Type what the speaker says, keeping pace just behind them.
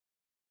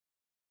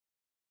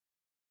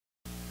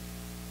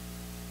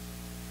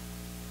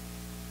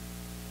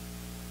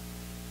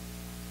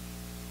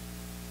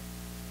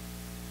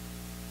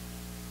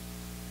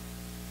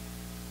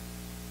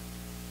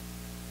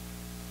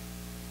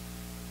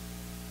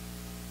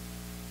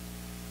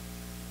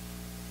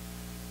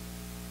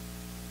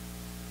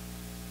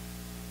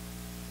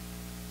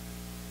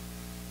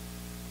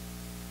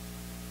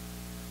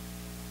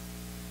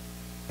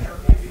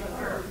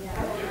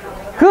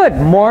Good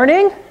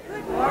morning.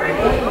 Good morning.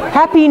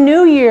 Happy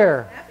New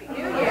Year. Happy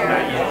New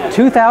Year.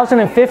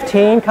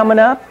 2015 coming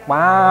up.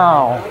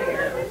 Wow.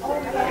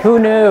 Who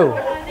knew?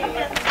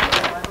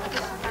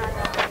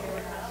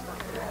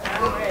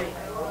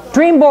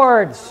 Dream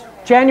boards,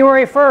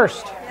 January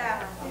 1st.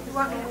 Yeah. You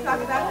want me to talk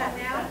about that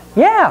now?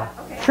 Yeah,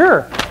 okay.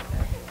 Sure.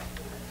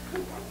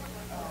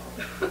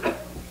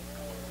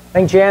 I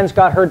think Jan's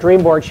got her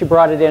dream board. She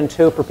brought it in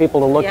too for people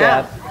to look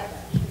at.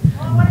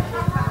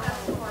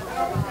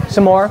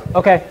 Some more?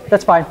 Okay,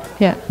 that's fine.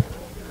 Yeah.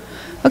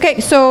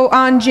 Okay, so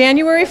on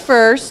January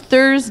 1st,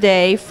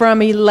 Thursday,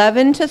 from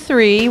 11 to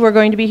 3, we're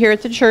going to be here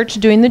at the church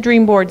doing the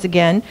dream boards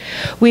again.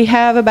 We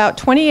have about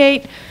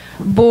 28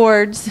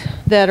 boards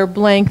that are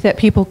blank that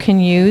people can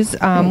use.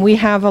 We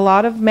have a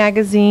lot of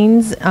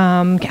magazines,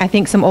 I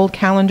think some old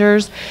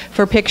calendars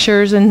for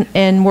pictures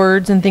and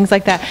words and things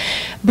like that.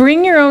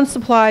 Bring your own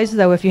supplies,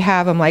 though, if you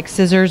have them, like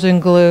scissors and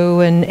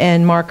glue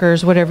and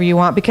markers, whatever you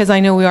want, because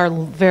I know we are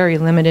very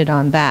limited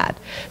on that.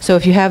 So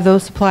if you have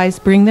those supplies,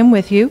 bring them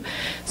with you.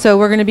 So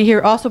we're going to be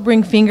here. Also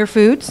bring finger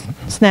foods,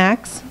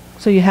 snacks,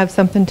 so you have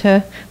something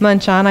to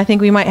munch on. I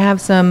think we might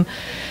have some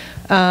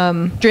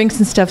drinks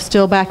and stuff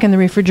still back in the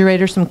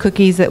refrigerator, some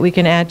cookies that we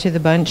can add to the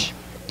bunch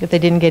if they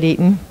didn't get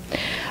eaten.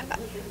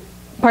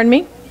 Pardon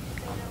me?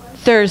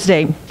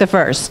 Thursday, the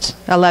 1st,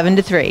 11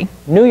 to 3.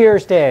 New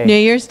Year's Day. New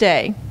Year's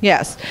Day,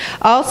 yes.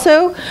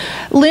 Also,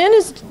 Lynn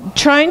is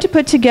trying to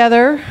put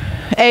together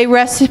a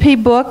recipe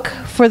book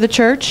for the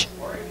church.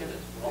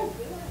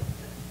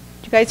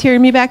 You guys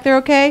hearing me back there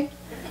okay?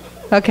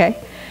 Okay.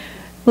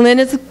 Lynn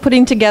is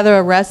putting together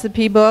a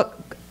recipe book,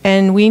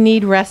 and we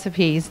need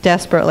recipes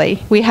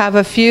desperately. We have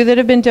a few that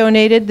have been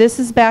donated. This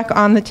is back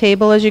on the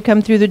table as you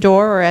come through the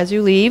door or as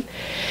you leave.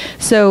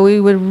 So we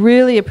would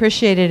really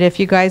appreciate it if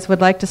you guys would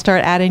like to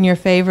start adding your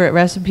favorite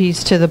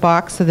recipes to the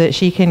box so that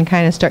she can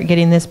kind of start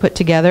getting this put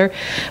together.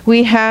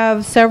 We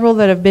have several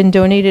that have been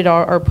donated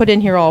or put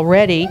in here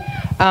already.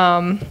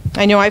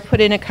 I know I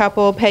put in a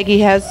couple. Peggy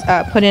has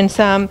put in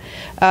some.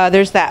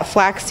 There's that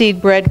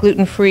flaxseed bread,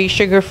 gluten-free,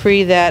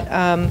 sugar-free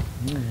that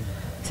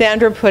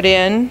Sandra put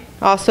in.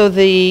 Also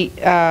the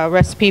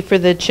recipe for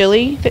the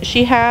chili that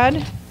she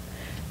had.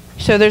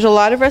 So there's a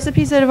lot of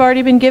recipes that have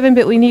already been given,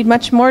 but we need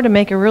much more to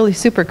make a really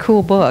super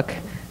cool book.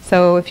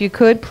 So if you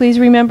could, please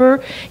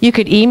remember, you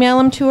could email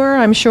them to her,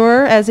 I'm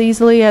sure, as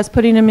easily as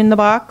putting them in the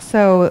box.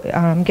 So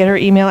get her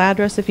email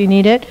address if you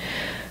need it.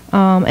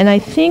 And I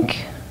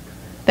think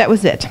that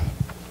was it.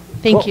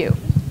 Thank you.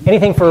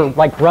 Anything for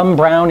like rum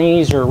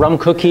brownies or rum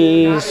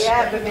cookies,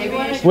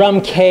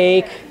 rum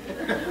cake?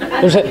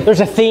 There's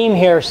a theme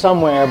here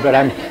somewhere, but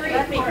I'm...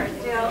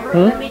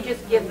 Let me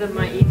just give them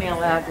my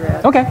email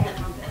address. Okay.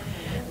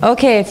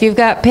 Okay, if you've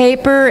got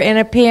paper and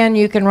a pen,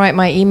 you can write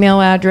my email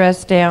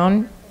address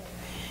down.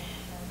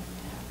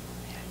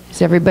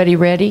 Is everybody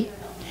ready?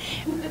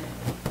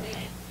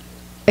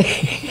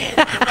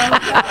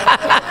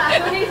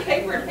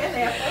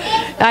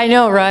 I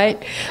know,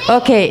 right?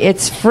 Okay,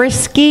 it's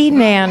Frisky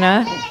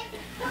Nana.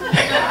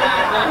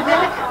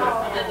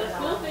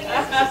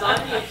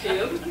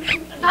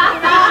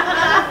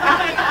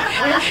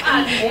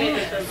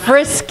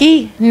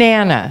 Frisky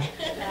Nana.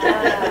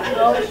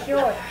 Oh,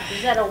 sure.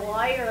 Is that a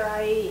Y or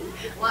I-E?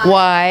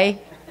 Y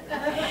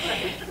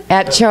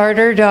at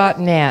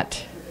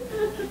charter.net.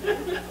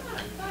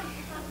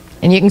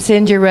 And you can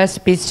send your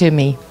recipes to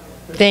me.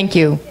 Thank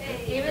you.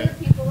 Even the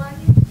people on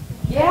you?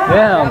 Yeah,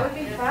 Yeah. that would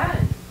be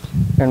fun.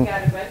 And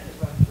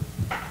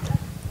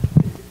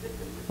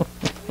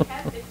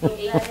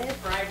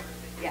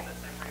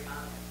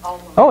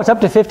oh, it's up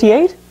to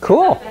 58?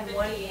 Cool.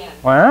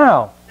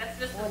 Wow. That's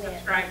just the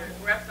subscribers.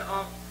 We're up to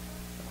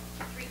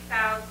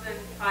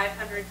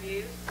 3,500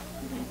 views.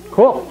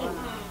 Cool.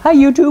 Hi,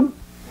 YouTube.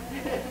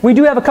 We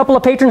do have a couple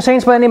of patron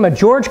saints by the name of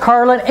George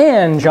Carlin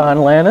and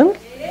John Lennon.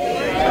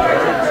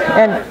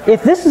 And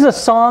if this is a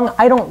song,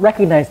 I don't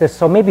recognize this,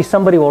 so maybe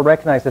somebody will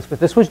recognize this, but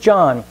this was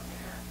John.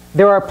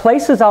 There are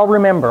places I'll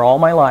remember all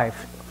my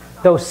life.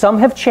 Though some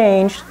have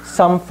changed,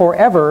 some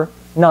forever,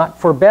 not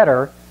for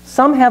better,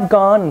 some have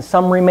gone and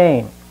some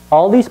remain.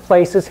 All these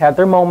places had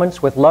their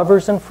moments with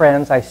lovers and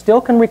friends. I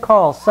still can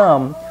recall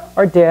some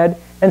are dead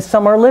and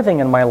some are living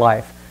in my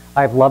life.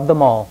 I've loved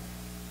them all.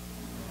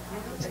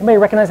 Does anybody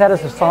recognize that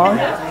as a song?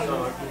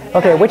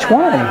 Okay, which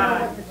one?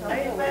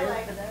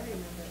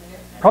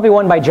 Probably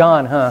one by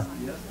John, huh?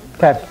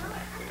 Okay.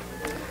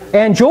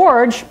 And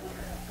George,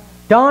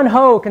 Don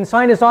Ho can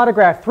sign his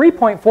autograph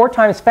 3.4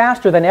 times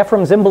faster than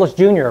Ephraim Zimbalist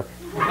Jr.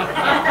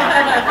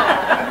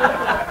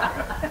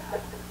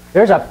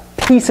 There's a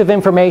piece of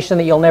information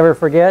that you'll never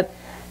forget.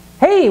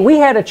 Hey, we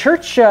had a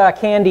church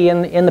candy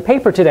in the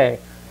paper today.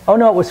 Oh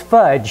no, it was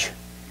fudge.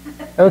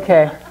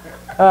 Okay.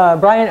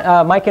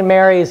 Brian, Mike and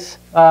Mary's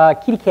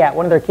kitty cat,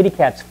 one of their kitty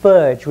cats,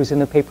 Fudge, was in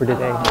the paper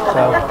today.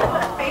 So.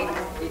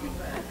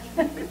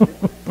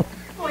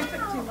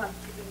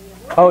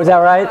 Oh, is that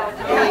right?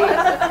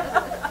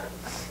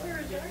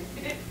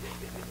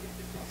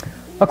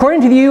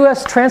 According to the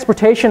U.S.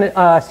 Transportation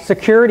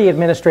Security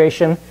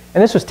Administration,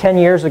 and this was 10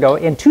 years ago,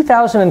 in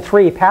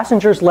 2003,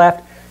 passengers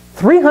left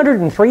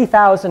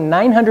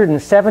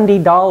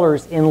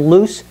 $303,970 in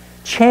loose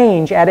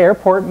change at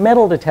airport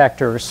metal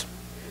detectors.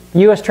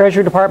 The U.S.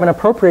 Treasury Department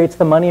appropriates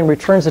the money and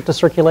returns it to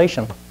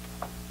circulation.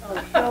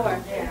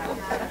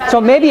 So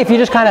maybe if you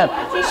just kind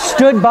of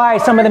stood by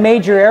some of the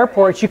major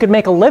airports, you could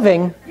make a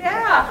living.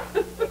 Yeah.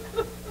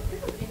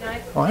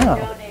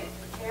 Wow.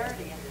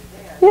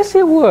 Yes,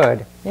 it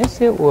would. Yes,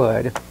 it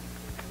would.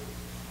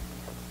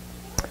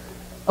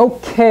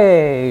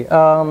 Okay.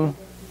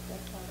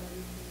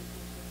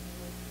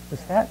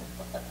 Was that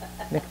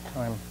next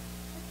time?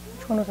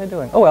 Which one was I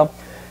doing? Oh, well.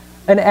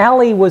 An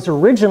alley was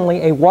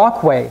originally a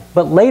walkway,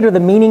 but later the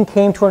meaning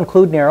came to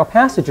include narrow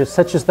passages,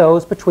 such as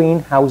those between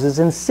houses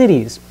in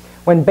cities.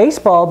 When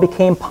baseball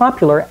became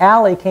popular,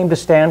 alley came to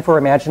stand for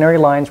imaginary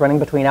lines running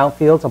between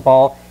outfields. A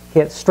ball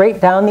hit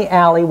straight down the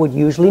alley would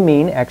usually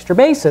mean extra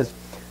bases.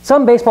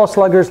 Some baseball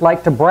sluggers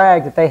liked to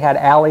brag that they had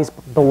alleys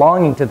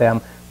belonging to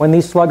them. When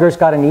these sluggers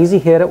got an easy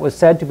hit, it was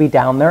said to be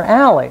down their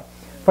alley.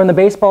 From the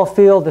baseball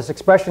field, this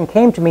expression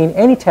came to mean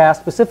any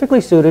task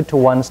specifically suited to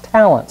one's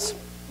talents.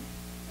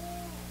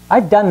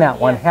 I've done that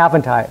one,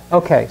 haven't I?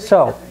 Okay,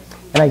 so,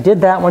 and I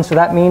did that one, so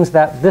that means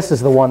that this is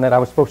the one that I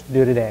was supposed to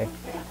do today.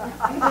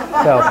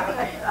 So,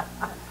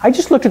 I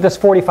just looked at this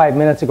 45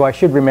 minutes ago. I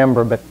should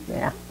remember, but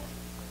yeah.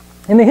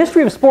 In the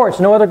history of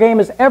sports, no other game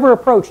has ever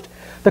approached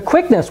the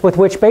quickness with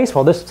which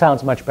baseball, this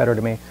sounds much better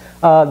to me,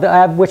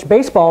 which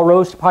baseball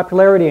rose to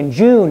popularity. In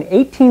June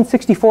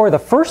 1864, the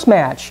first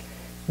match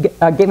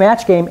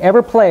game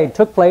ever played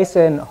took place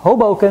in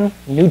Hoboken,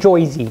 New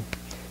Jersey.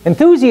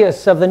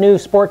 Enthusiasts of the new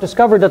sport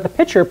discovered that the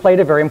pitcher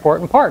played a very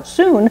important part.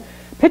 Soon,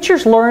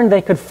 pitchers learned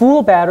they could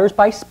fool batters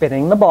by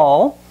spinning the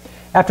ball.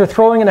 After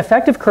throwing an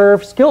effective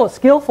curve,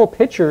 skillful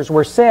pitchers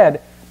were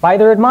said by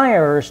their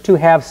admirers to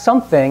have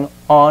something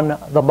on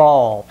the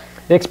ball.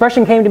 The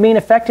expression came to mean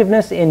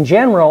effectiveness in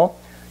general.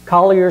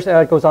 Collier's,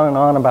 it goes on and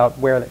on about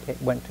where it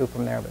went to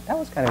from there, but that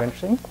was kind of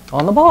interesting.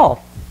 On the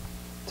ball.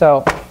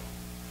 So,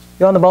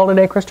 you on the ball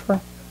today, Christopher?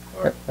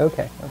 Sure.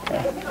 Okay.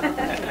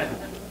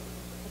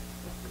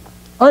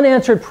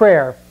 Unanswered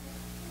prayer.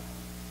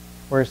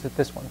 Where is it?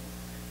 This one.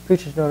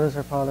 Preachers notice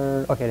our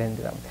father. Okay, I didn't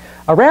do that one.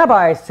 A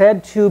rabbi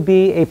said to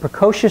a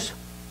precocious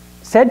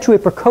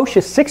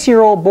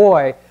 6-year-old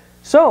boy,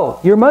 "So,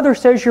 your mother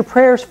says your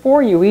prayers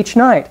for you each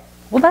night."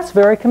 "Well, that's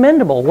very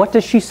commendable. What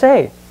does she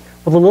say?"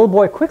 Well, the little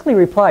boy quickly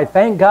replied,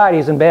 "Thank God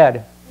he's in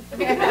bed."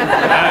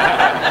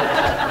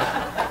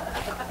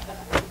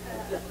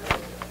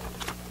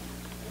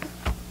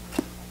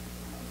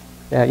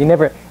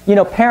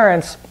 Yeah,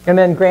 parents and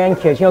then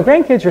grandkids.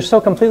 Grandkids are so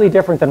completely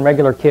different than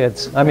regular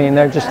kids. I mean,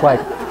 they're just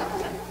like,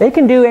 they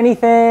can do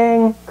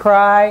anything,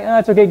 cry, "Oh,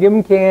 it's okay, give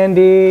them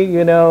candy,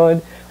 and, "Oh,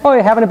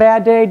 you're having a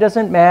bad day?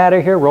 Doesn't matter.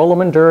 Here, roll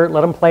them in dirt,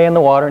 let them play in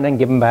the water, and then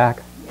give them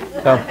back."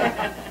 So,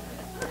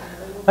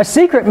 a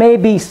secret may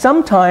be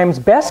sometimes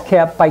best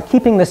kept by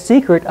keeping the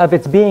secret of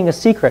its being a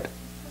secret.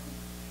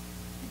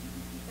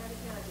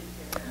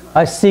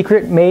 A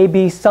secret may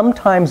be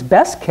sometimes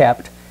best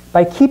kept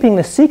by keeping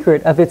the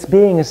secret of its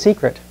being a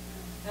secret.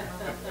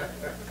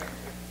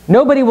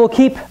 Nobody will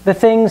keep the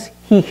things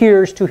he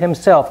hears to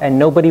himself, and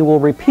nobody will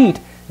repeat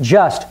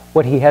just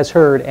what he has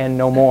heard and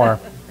no more.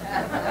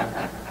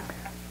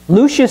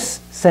 Lucius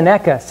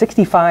Seneca,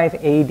 65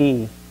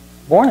 AD,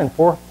 born in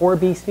 4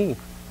 BC.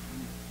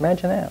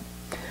 Imagine that.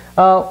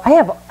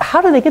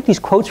 How do they get these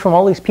quotes from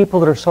all these people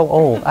that are so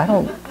old?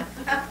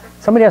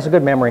 Somebody has a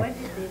good memory.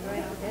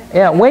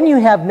 Yeah, when you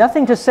have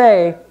nothing to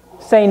say,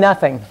 say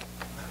nothing.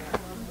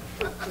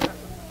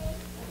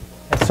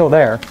 And so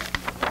there.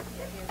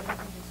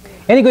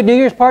 Any good New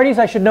Year's parties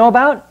I should know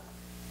about?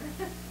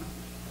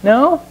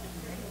 No?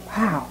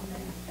 Wow.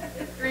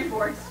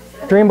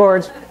 Dream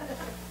boards.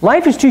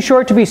 Life is too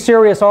short to be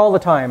serious all the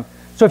time.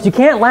 So if you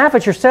can't laugh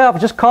at yourself,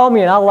 just call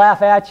me and I'll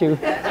laugh at you.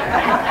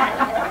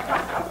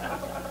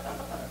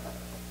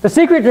 The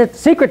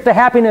secret to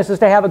happiness is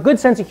to have a good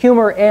sense of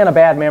humor and a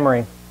bad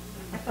memory.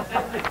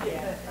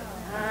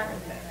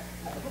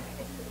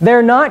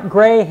 They're not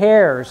gray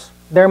hairs.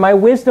 They're my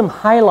wisdom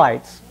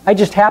highlights. I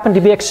just happen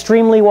to be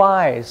extremely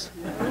wise.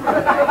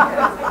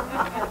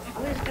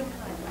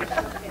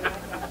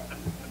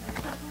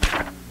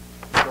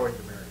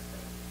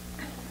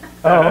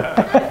 Oh.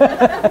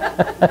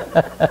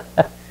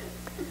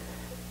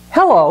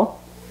 Hello.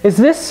 Is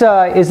this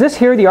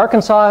here the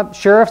Arkansas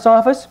Sheriff's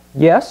Office?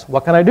 Yes.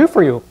 What can I do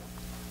for you?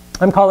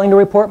 I'm calling to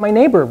report my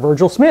neighbor,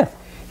 Virgil Smith.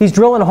 He's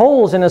drilling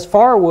holes in his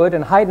firewood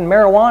and hiding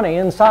marijuana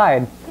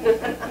inside.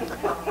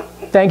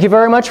 Thank you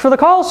very much for the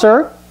call,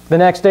 sir. The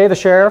next day, the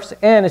sheriffs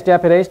and his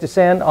deputies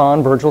descend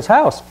on Virgil's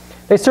house.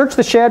 They search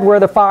the shed where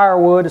the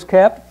firewood is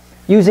kept.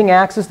 Using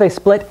axes, they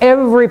split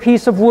every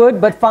piece of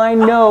wood but find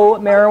no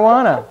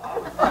marijuana.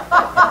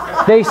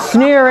 They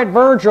sneer at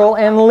Virgil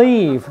and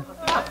leave.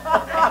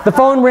 The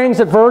phone rings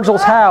at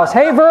Virgil's house.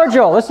 "Hey,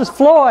 Virgil, this is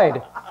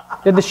Floyd.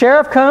 Did the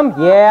sheriff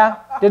come?" "Yeah."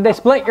 "Did they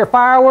split your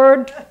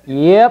firewood?"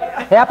 "Yep."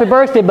 "Happy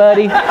birthday,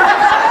 buddy."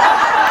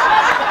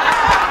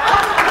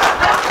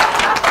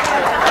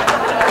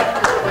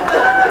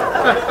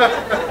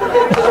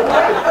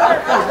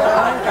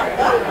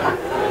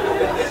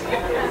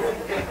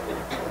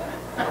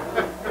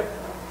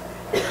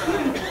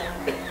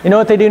 You know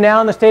what they do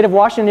now in the state of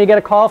Washington? You get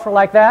a call for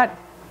like that?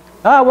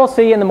 Oh, we'll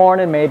see you in the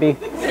morning, maybe.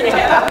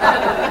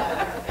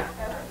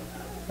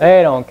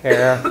 They don't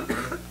care.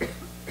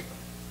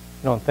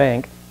 I don't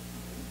think.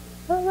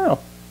 I don't know.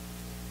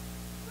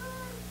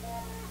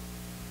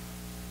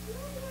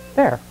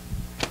 There.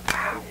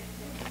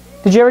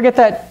 Did you ever get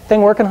that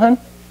thing working, hon?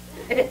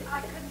 I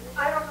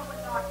don't know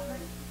what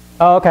document.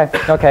 Oh, okay,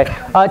 okay.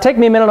 Take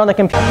me a minute on the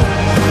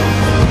computer.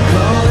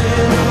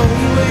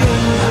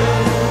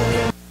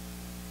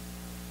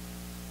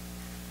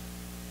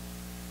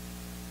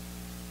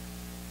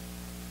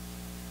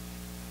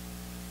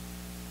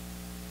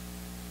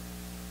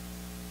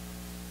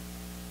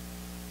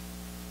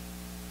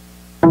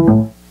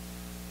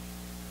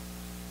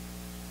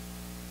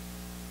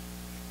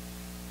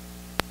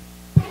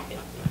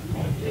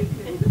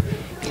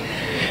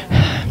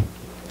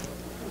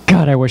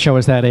 God, I wish I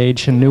was that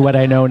age and knew what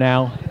I know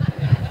now.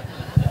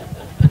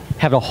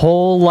 Have a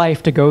whole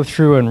life to go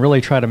through and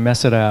really try to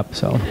mess it up.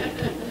 So,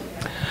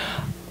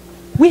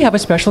 we have a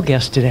special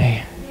guest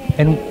today,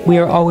 and we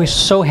are always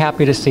so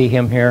happy to see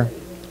him here,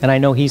 and I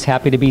know he's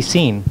happy to be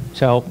seen.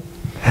 So,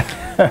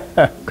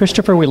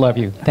 Christopher, we love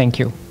you. Thank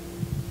you.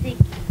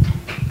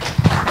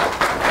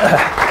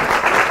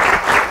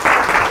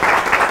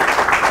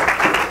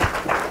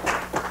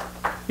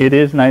 It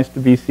is nice to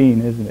be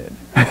seen, isn't it?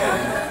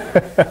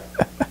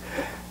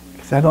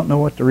 I don't know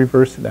what the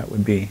reverse of that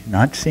would be.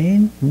 Not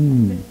seen?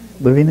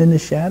 Living in the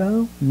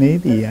shadow?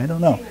 Maybe. I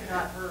don't know.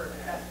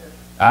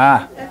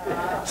 Ah.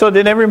 So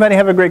did everybody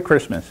have a great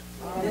Christmas?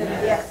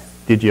 Yes.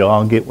 Did you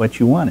all get what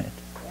you wanted?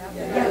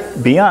 Yes.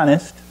 Be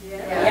honest.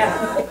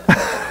 Yes.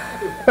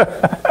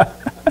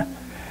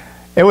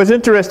 It was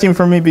interesting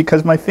for me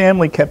because my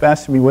family kept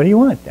asking me, what do you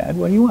want, Dad?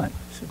 What do you want?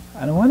 I said,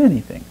 I don't want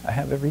anything. I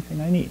have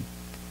everything I need.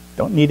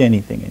 Don't need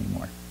anything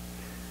anymore.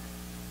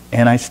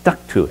 And I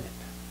stuck to it.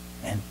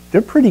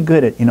 They're pretty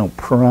good at,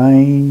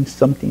 prying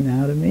something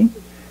out of me.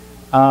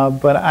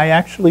 But I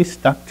actually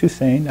stuck to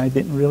saying I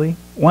didn't really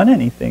want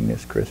anything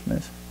this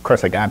Christmas. Of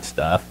course, I got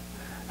stuff.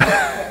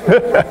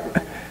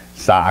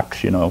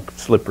 Socks,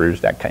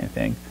 slippers, that kind of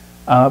thing.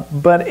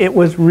 But it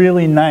was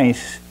really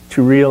nice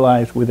to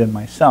realize within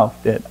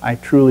myself that I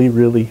truly,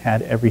 really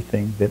had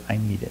everything that I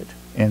needed.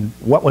 And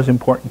what was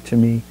important to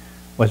me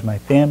was my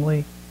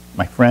family,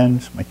 my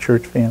friends, my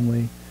church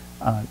family,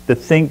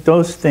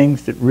 those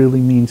things that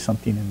really mean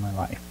something in my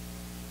life.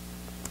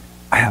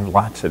 I have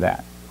lots of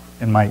that,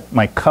 and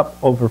my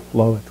cup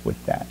overfloweth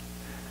with that.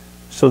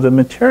 So the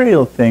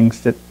material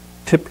things that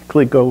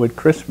typically go with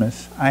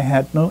Christmas, I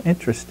had no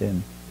interest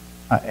in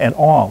at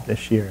all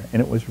this year. And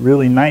it was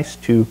really nice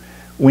to,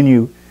 when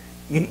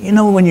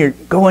when you're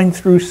going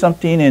through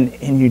something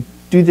and you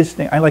do this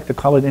thing, I like to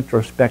call it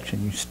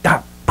introspection. You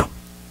stop.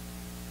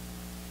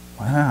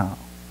 Wow.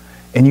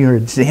 And you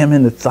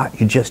examine the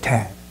thought you just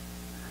had.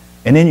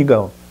 And then you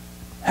go,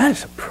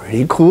 that's a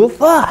pretty cool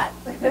thought.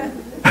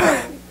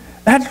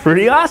 That's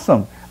pretty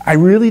awesome. I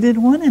really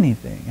didn't want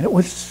anything. And it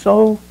was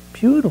so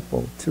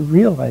beautiful to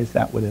realize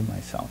that within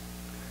myself.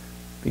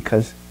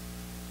 Because,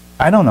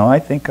 I don't know, I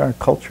think our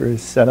culture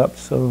is set up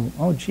so,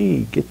 oh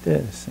gee, get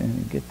this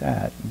and get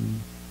that.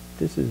 And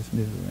this is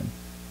new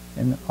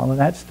and all of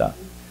that stuff.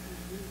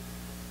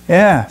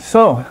 Yeah,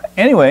 so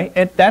anyway,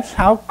 that's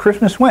how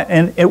Christmas went.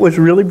 And it was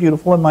really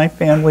beautiful. In my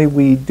family,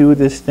 we do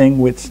this thing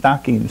with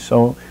stockings.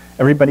 So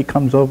everybody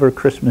comes over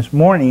Christmas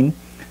morning.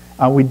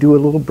 We do a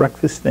little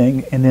breakfast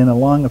thing, and then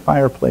along the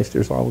fireplace,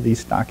 there's all of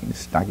these stockings.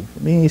 Stocking for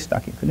me,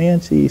 stocking for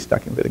Nancy,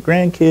 stocking for the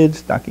grandkids,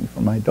 stocking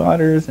for my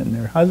daughters and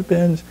their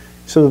husbands.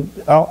 So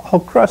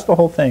across the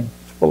whole thing,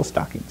 it's full of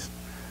stockings.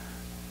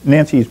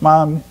 Nancy's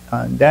mom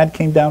and dad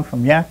came down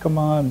from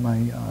Yakima, and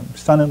my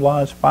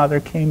son-in-law's father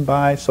came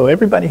by, so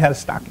everybody had a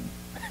stocking.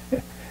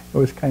 It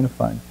was kind of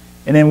fun.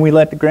 And then we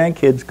let the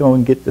grandkids go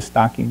and get the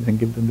stockings and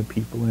give them to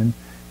people, and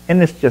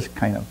it's just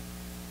kind of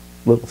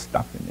little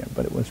stuff in there,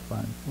 but it was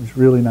fun. It was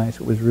really nice.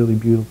 It was really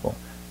beautiful.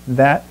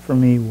 That, for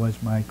me, was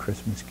my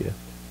Christmas gift,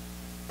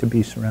 to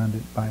be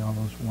surrounded by all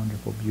those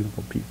wonderful,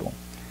 beautiful people.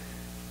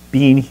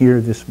 Being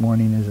here this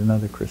morning is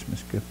another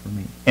Christmas gift for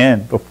me.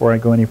 And before I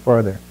go any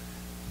further,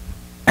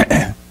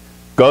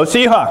 go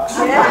Seahawks!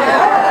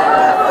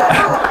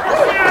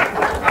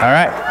 All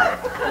right.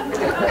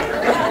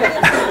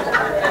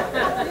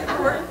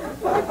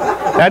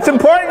 That's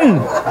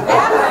important.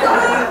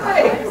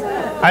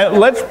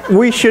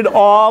 We should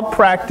all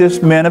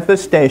practice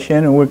manifestation,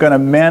 and we're going to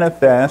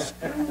manifest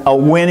a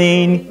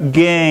winning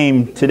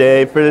game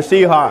today for the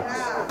Seahawks.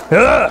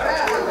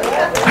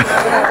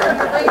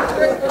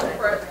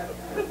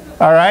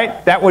 All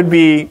right, that would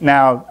be,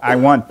 now, I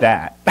want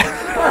that.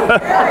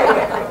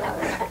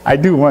 I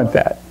do want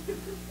that.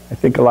 I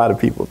think a lot of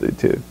people do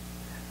too.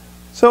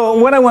 So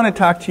what I want to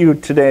talk to you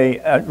today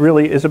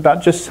really is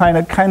about just kind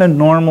of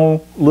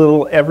normal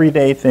little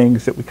everyday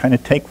things that we kind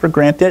of take for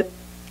granted,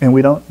 and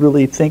we don't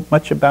really think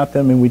much about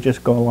them, and we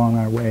just go along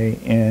our way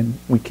and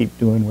we keep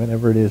doing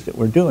whatever it is that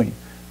we're doing.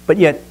 But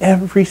yet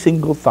every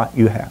single thought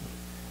you have,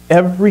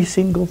 every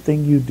single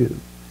thing you do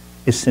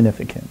is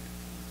significant.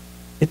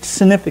 It's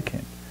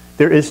significant.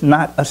 There is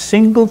not a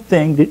single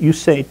thing that you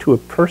say to a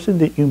person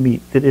that you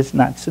meet that is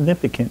not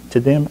significant to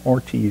them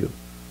or to you,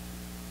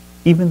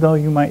 even though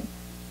you might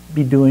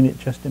be doing it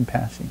just in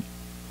passing.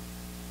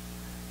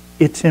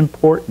 It's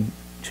important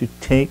to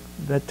take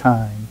the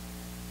time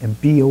and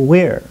be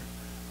aware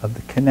of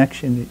the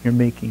connection that you're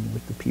making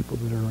with the people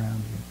that are around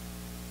you.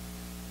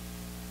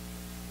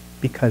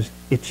 Because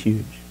it's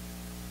huge.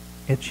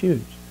 It's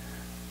huge.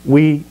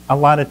 A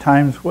lot of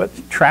times,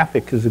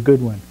 traffic is a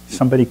good one.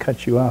 Somebody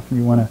cuts you off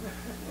and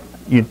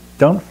you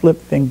don't flip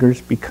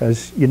fingers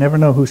because you never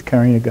know who's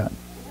carrying a gun.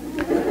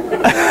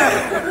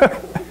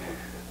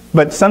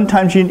 But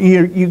sometimes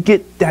you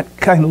get that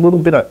kind of little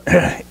bit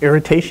of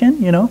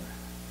irritation, you know.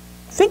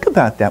 Think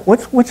about that.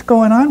 What's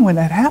going on when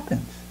that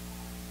happens?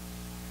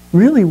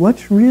 Really,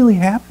 what's really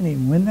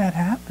happening when that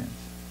happens?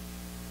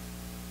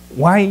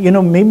 Why,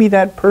 maybe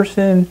that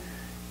person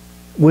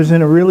was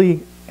in a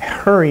really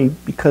hurry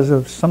because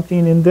of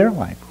something in their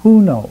life.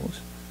 Who knows?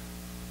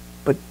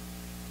 But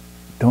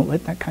don't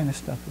let that kind of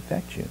stuff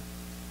affect you.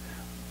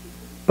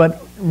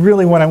 But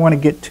really what I want to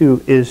get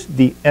to is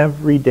the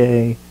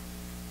everyday,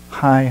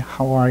 hi,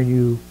 how are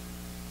you,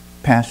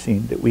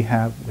 passing that we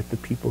have with the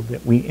people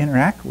that we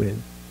interact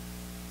with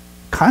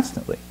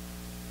constantly.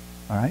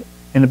 All right?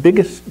 And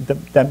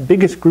that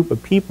biggest group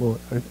of people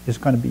is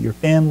going to be your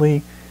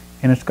family,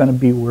 and it's going to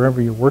be wherever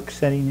your work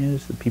setting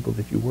is, the people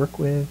that you work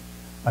with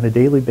on a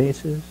daily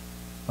basis.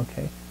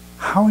 Okay?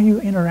 How are you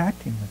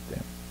interacting with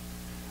them?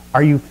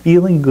 Are you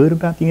feeling good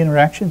about the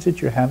interactions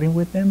that you're having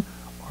with them?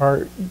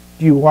 Or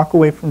do you walk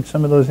away from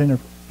some of those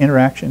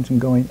interactions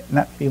and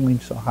not feeling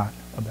so hot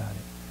about it?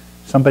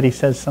 Somebody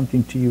says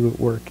something to you at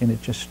work and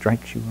it just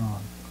strikes you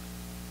wrong.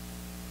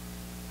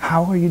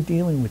 How are you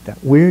dealing with that?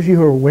 Where's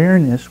your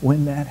awareness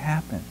when that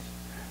happens?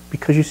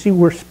 Because you see,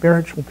 we're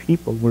spiritual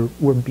people.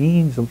 We're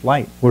beings of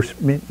light.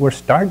 We're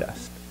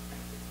stardust.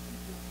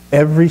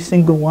 Every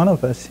single one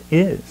of us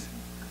is.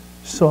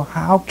 So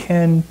how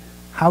can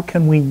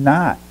we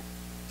not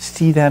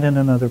see that in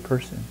another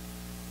person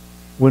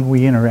when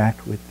we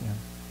interact with them?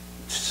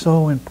 It's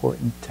so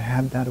important to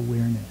have that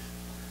awareness.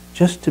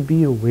 Just to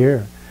be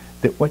aware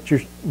that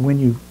when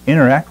you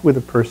interact with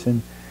a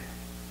person,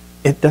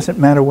 it doesn't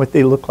matter what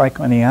they look like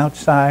on the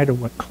outside or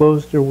what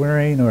clothes they're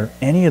wearing or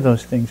any of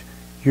those things.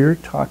 You're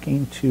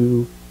talking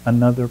to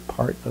another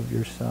part of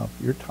yourself.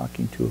 You're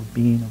talking to a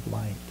being of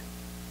light.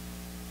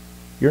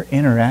 You're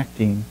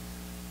interacting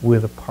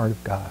with a part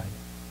of God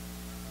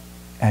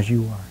as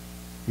you are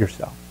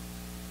yourself.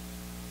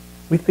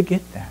 We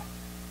forget that.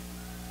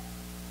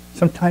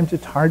 Sometimes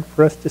it's hard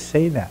for us to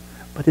say that,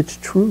 but it's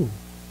true.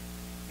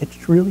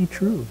 It's really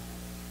true.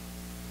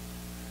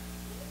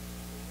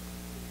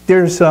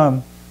 There's,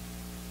 I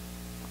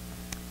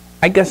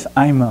guess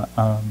I'm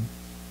an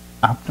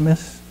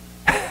optimist.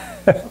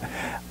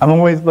 I'm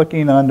always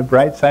looking on the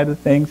bright side of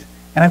things.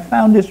 And I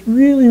found this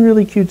really,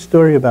 really cute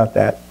story about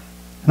that.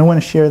 And I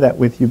want to share that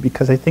with you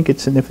because I think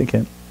it's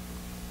significant.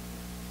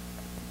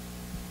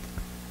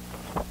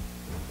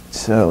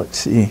 So let's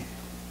see.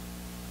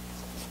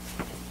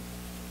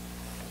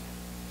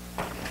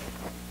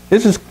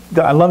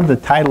 I love the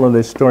title of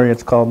this story.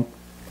 It's called,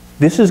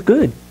 This Is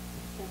Good.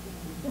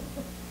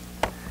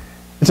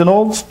 It's an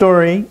old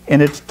story,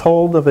 and it's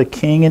told of a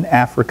king in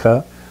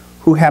Africa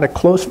who had a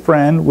close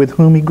friend with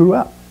whom he grew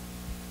up.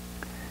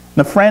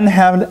 The friend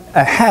had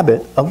a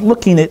habit of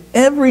looking at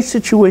every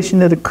situation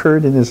that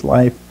occurred in his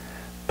life,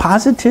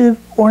 positive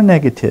or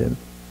negative,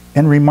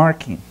 and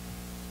remarking,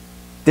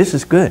 "This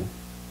is good."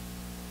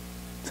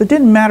 So it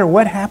didn't matter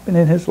what happened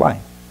in his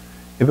life.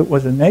 If it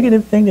was a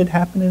negative thing that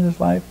happened in his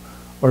life,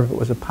 or if it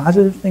was a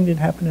positive thing that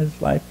happened in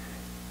his life,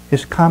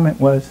 his comment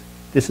was,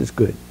 "This is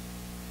good."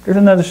 There's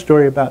another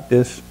story about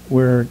this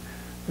where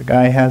the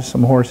guy has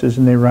some horses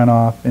and they run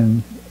off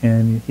and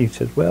he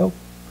says, "Well,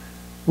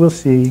 we'll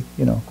see,"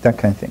 that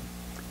kind of thing.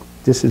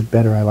 This is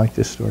better. I like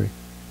this story.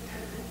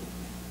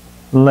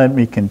 Let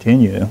me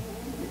continue.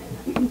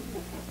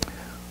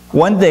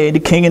 One day, the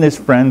king and his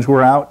friends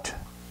were out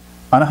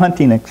on a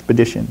hunting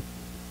expedition.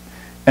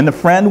 And the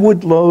friend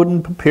would load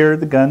and prepare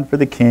the gun for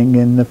the king,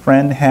 and the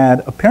friend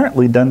had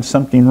apparently done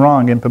something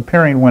wrong in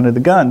preparing one of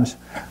the guns.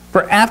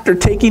 For after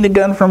taking the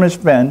gun from his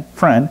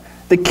friend,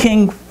 the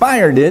king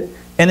fired it,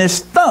 and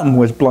his thumb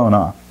was blown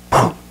off.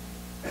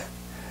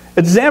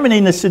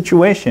 Examining the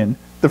situation,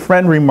 the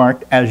friend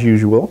remarked, as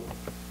usual,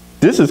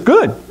 "This is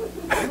good."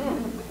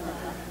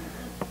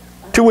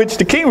 To which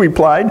the king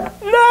replied,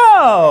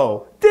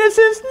 "No, this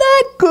is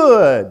not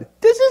good.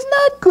 This is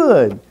not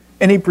good."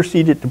 And he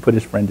proceeded to put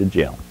his friend in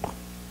jail.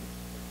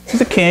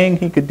 He's a king,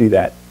 he could do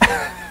that.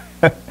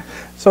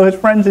 So his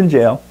friend's in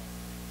jail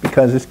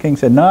because this king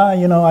said, "Nah,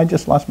 I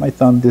just lost my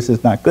thumb. This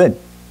is not good."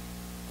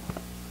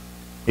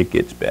 It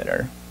gets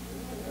better.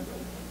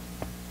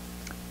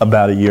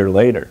 About a year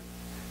later.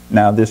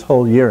 Now, this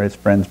whole year, his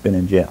friend's been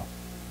in jail.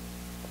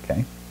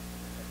 Okay?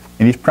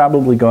 And he's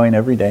probably going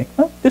every day,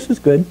 "Oh, this is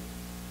good."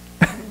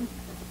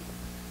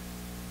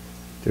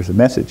 There's a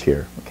message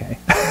here, okay?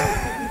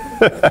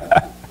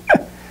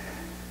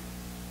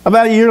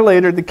 About a year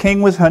later, the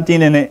king was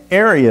hunting in an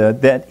area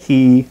that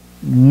he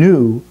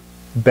knew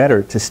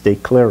better to stay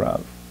clear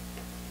of.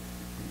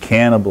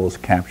 Cannibals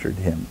captured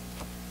him.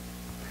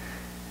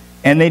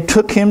 And they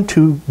took him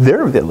to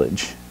their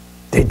village.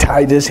 They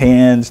tied his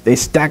hands, they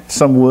stacked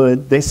some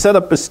wood, they set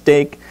up a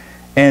stake,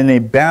 and they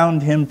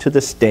bound him to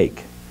the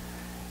stake.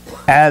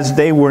 As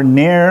they were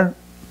near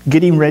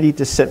getting ready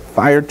to set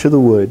fire to the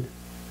wood,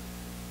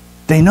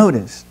 they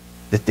noticed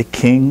that the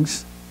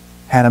kings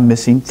had a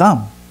missing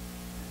thumb.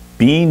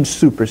 Being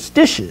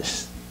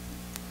superstitious,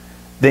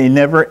 they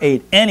never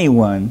ate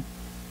anyone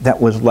that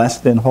was less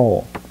than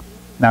whole.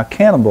 Now,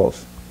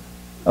 cannibals,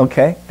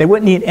 okay, they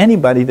wouldn't eat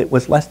anybody that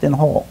was less than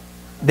whole.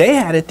 They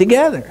had it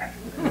together.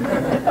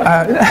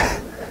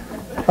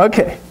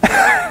 Okay.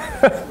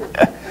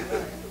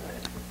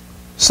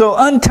 So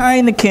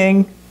untying the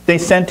king, they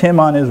sent him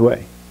on his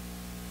way.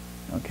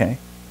 Okay.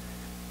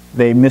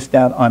 They missed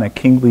out on a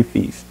kingly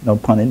feast, no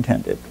pun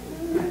intended.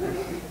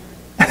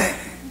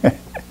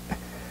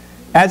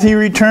 As he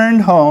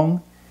returned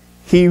home,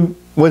 he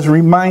was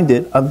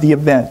reminded of the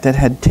event that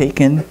had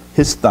taken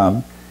his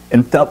thumb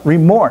and felt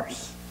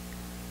remorse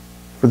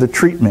for the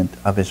treatment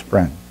of his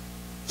friend.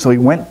 So he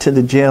went to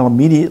the jail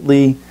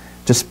immediately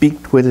to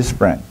speak with his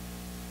friend.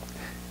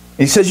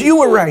 He says, "You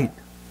were right."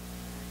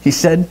 He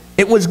said,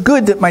 "It was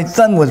good that my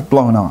thumb was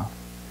blown off."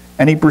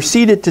 And he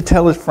proceeded to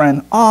tell his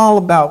friend all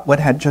about what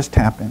had just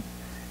happened.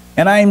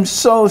 "And I am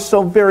so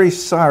very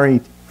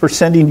sorry for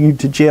sending you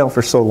to jail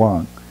for so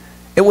long.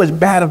 It was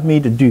bad of me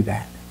to do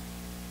that."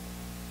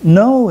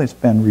 "No," his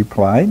friend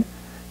replied,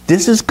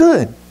 "this is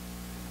good."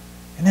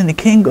 And then the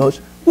king goes,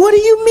 "What do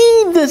you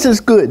mean this is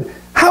good?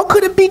 How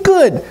could it be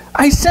good?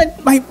 I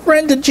sent my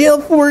friend to jail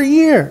for a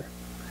year."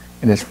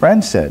 And his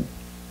friend said,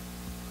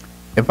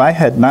 "If I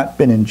had not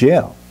been in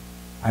jail,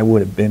 I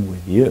would have been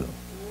with you."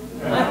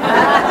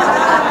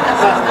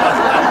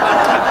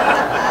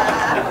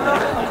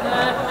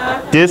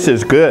 This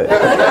is good.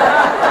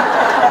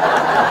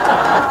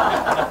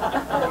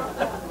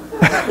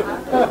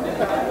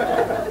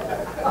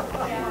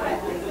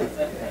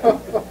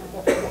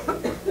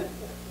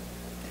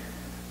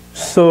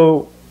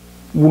 So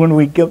when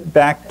we get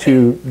back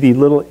to the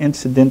little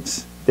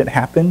incidents that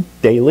happen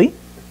daily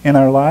in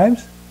our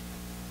lives,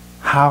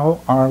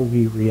 how are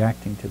we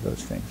reacting to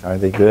those things? Are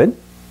they good?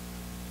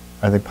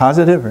 Are they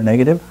positive or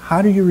negative?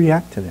 How do you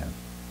react to them?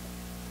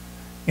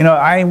 You know,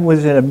 I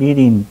was at a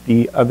meeting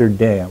the other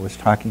day. I was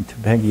talking to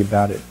Peggy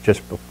about it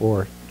just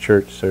before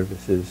church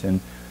services,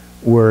 and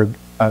we're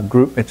a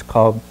group, it's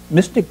called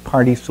Mystic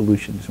Party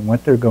Solutions, and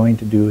what they're going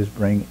to do is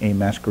bring a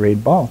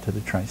masquerade ball to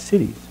the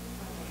Tri-Cities.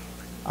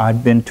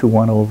 I've been to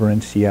one over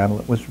in Seattle.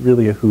 It was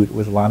really a hoot. It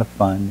was a lot of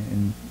fun,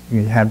 and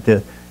you have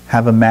to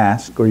have a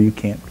mask or you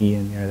can't be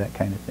in there, that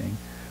kind of thing.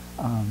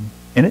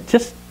 And it's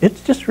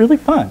just really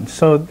fun.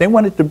 So they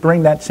wanted to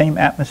bring that same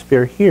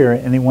atmosphere here,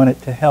 and they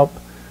wanted to help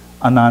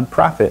a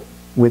nonprofit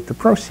with the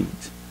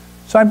proceeds.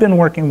 So I've been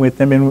working with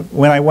them, and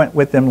when I went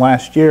with them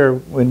last year,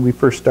 when we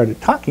first started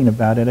talking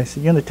about it, I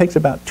said, you know, it takes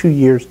about 2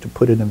 years to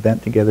put an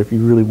event together if you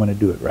really want to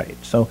do it right.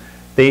 So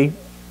they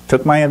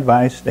took my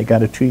advice. They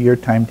got a 2-year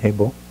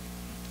timetable,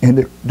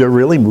 and they're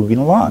really moving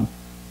along.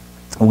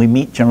 And we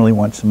meet generally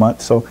once a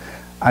month. So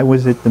I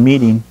was at the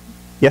meeting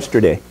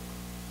yesterday,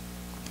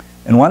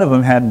 and one of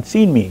them hadn't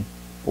seen me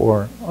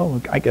for,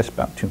 I guess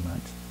about 2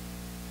 months,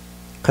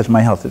 because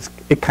my health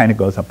it kind of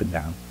goes up and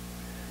down.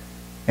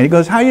 And he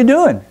goes, "How you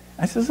doing?"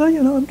 I says, "Oh,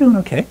 you know, I'm doing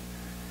okay."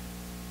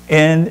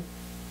 And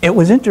it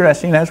was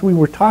interesting, as we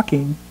were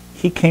talking,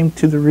 he came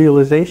to the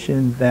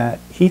realization that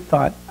he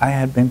thought I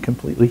had been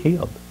completely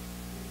healed.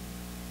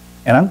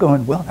 And I'm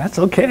going, well, that's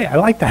okay. I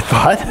like that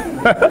thought.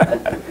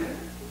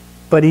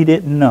 But he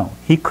didn't know.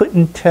 He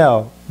couldn't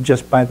tell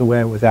just by the way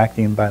I was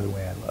acting and by the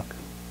way I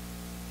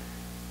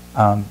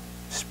look.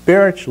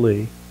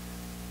 Spiritually,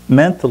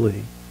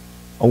 mentally,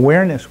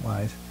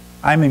 awareness-wise,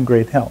 I'm in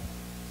great health.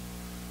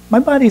 My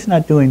body's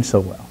not doing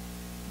so well,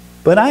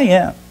 but I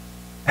am.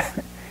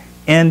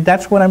 And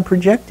that's what I'm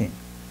projecting.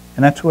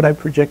 And that's what I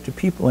project to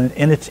people.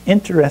 And it's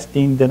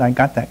interesting that I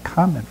got that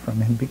comment from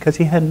him, because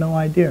he had no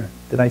idea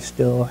that I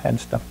still had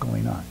stuff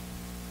going on.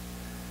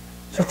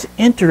 So it's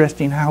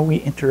interesting how we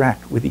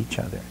interact with each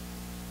other.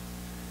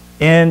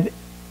 And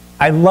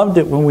I loved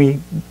it when we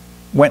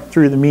went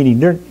through the meeting.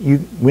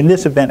 When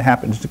this event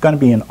happens, it's going to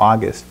be in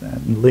August,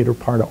 in the later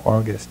part of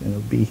August, and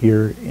it'll be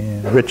here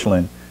in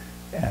Richland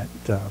at,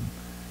 I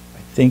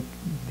think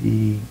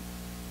the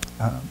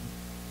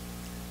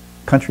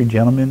Country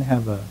Gentlemen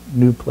have a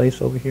new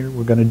place over here.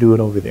 We're going to do it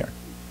over there.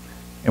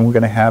 And we're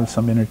going to have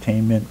some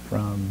entertainment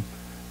from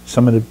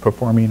some of the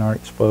performing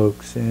arts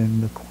folks,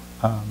 and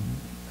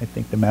I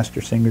think the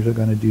Master Singers are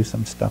going to do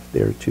some stuff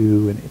there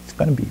too, and it's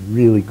going to be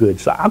really good.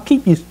 So I'll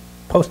keep you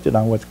posted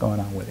on what's going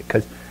on with it,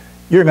 because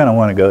you're going to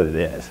want to go to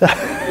this.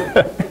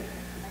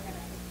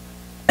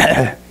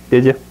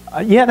 Did you?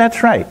 Yeah,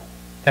 that's right.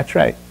 That's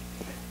right.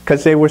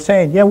 Because they were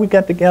saying, yeah, we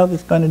got the gal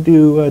that's going to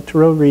do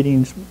tarot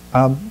readings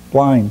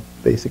blind,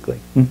 basically.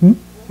 Mm-hmm.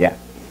 Yeah.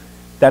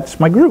 That's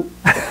my group.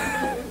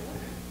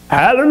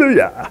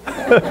 Hallelujah.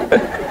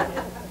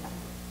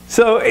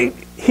 So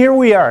here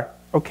we are.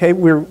 Okay,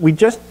 we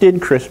just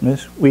did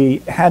Christmas. We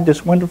had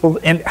this wonderful,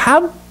 and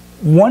how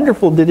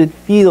wonderful did it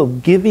feel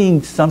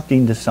giving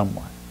something to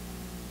someone?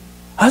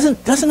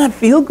 Doesn't that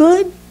feel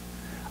good?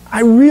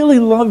 I really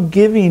love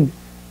giving,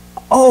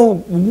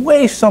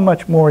 way so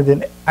much more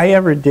than I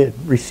ever did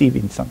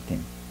receiving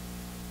something.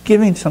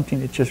 Giving something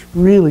that just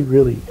really,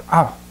 really,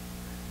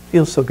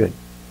 feels so good.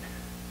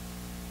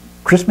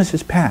 Christmas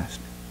is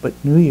past, but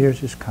New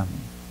Year's is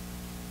coming.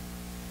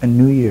 A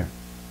new year.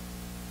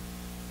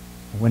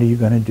 What are you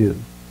going to do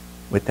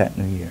with that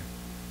new year?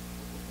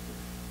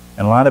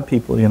 And a lot of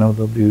people,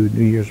 they'll do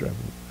New Year's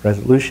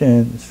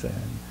resolutions, and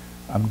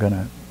I'm going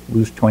to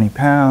lose 20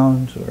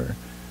 pounds, or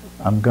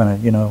I'm going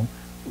to,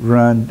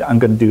 I'm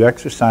going to do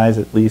exercise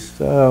at least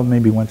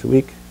maybe once a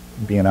week,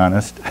 being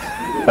honest.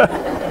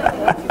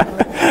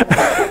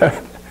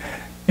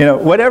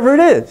 Whatever it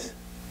is.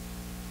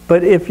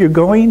 But if you're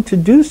going to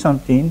do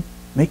something,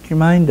 make your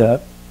mind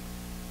up,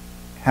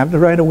 have the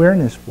right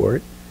awareness for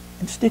it,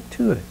 and stick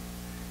to it.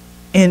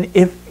 And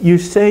if you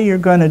say you're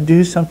going to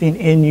do something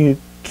and you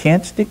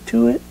can't stick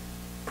to it,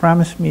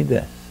 promise me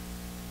this.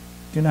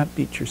 Do not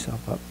beat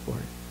yourself up for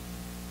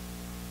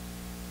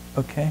it.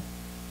 Okay?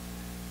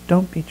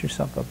 Don't beat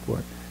yourself up for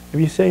it. If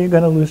you say you're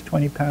going to lose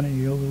 20 pounds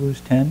and you'll lose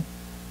 10,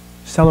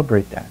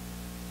 celebrate that.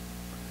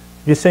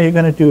 If you say you're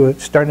going to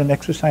start an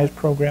exercise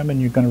program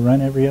and you're going to run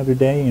every other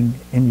day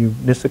and you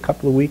miss a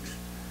couple of weeks,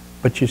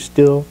 but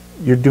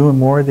you're doing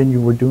more than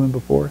you were doing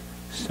before,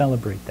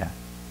 celebrate that.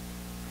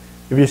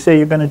 If you say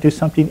you're going to do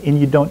something and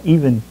you don't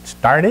even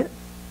start it,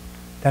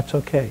 that's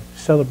okay.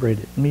 Celebrate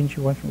it. It means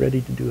you weren't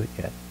ready to do it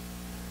yet.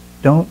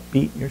 Don't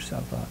beat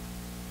yourself up.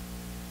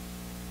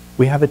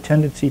 We have a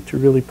tendency to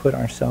really put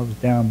ourselves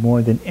down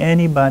more than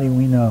anybody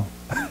we know.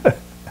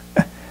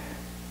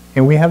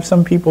 And we have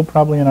some people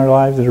probably in our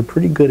lives that are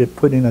pretty good at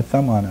putting a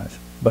thumb on us.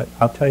 But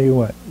I'll tell you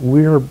what,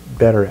 we're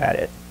better at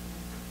it.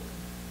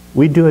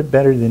 We do it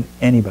better than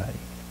anybody.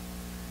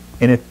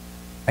 And if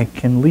I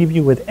can leave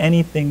you with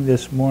anything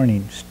this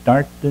morning,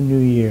 start the new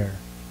year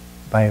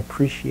by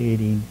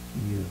appreciating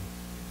you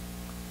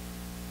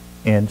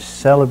and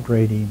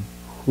celebrating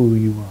who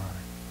you are.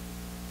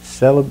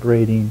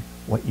 Celebrating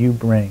what you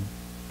bring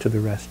to the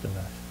rest of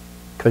us.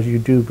 Because you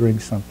do bring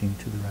something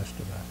to the rest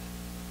of us.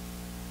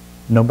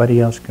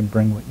 Nobody else can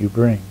bring what you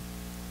bring.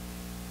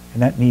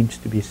 And that needs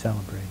to be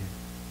celebrated.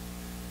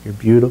 You're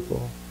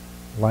beautiful,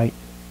 light,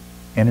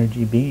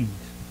 energy beings.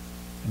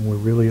 And we're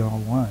really all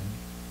one.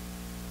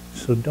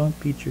 So don't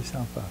beat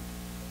yourself up.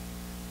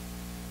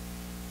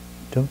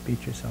 Don't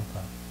beat yourself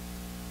up.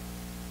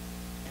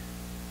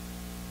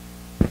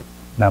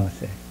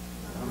 Namaste.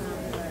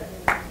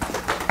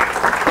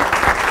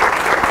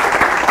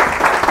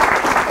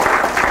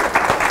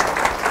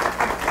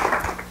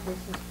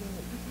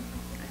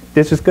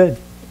 This is good.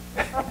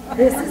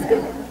 This is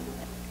good.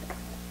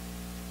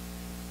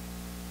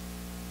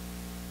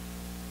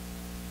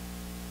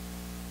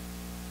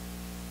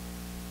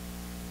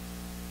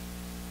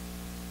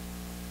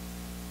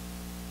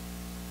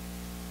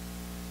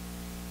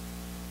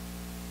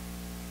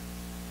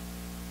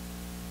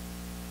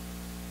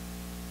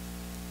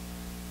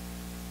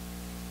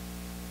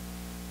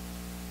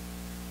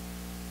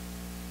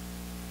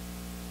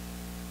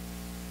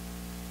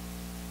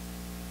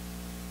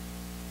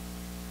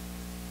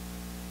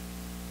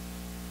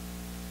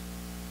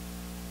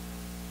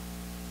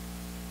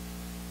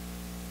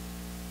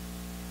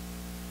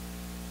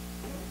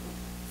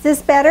 Is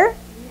this better?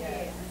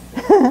 Yes.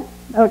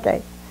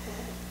 Okay.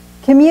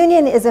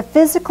 Communion is a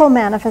physical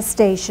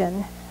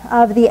manifestation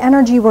of the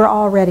energy we're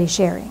already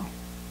sharing.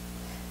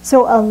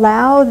 So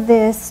allow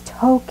this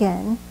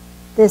token,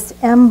 this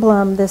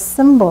emblem, this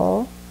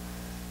symbol,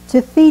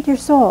 to feed your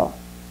soul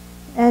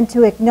and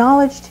to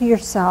acknowledge to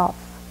yourself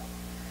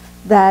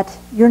that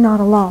you're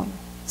not alone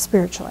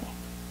spiritually.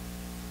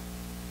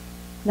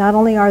 Not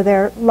only are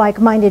there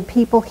like-minded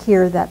people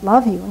here that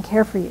love you and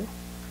care for you,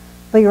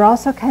 but you're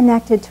also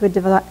connected to a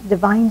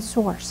divine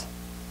source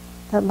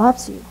that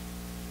loves you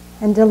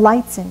and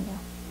delights in you.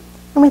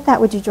 And with that,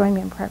 would you join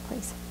me in prayer,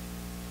 please?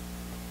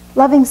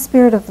 Loving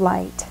Spirit of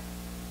Light,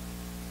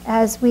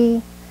 as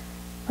we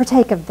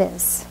partake of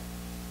this,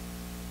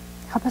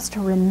 help us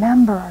to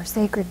remember our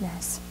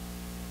sacredness.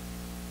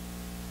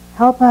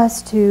 Help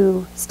us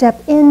to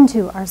step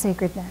into our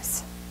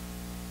sacredness.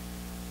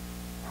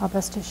 Help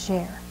us to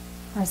share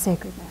our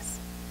sacredness.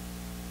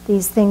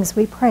 These things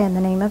we pray in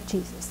the name of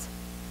Jesus.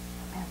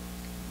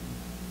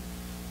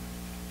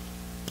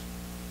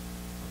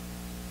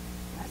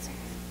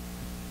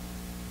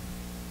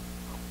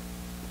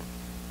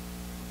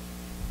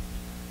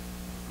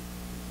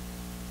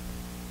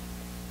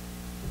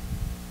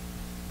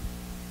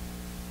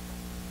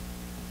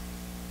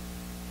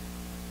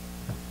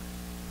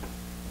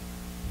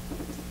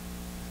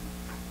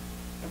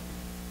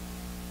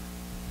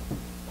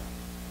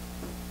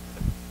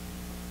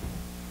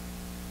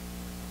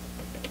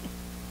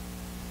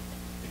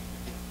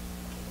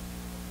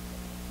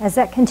 As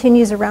that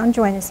continues around,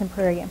 join us in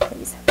prayer again,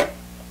 please.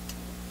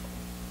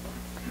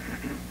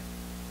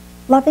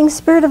 Loving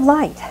Spirit of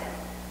Light,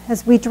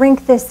 as we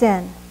drink this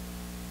in,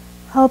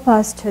 Help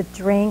us to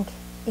drink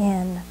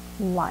in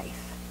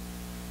life.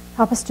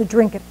 Help us to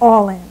drink it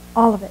all in,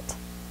 all of it,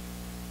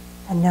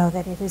 and know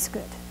that it is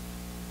good.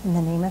 In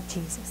the name of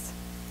Jesus.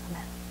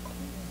 Amen.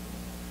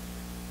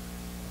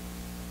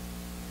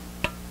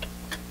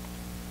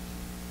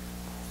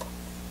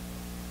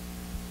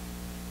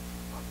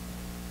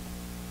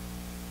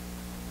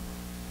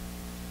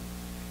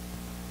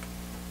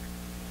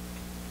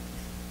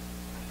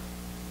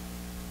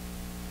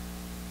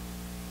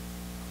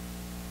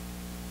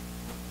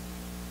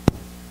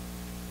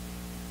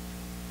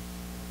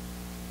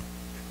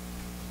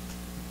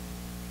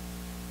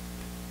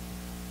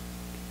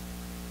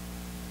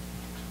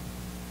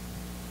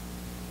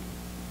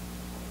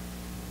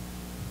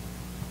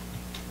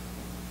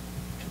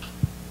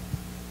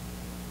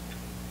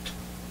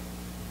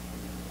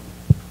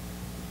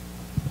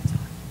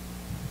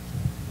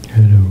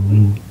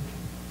 Hello.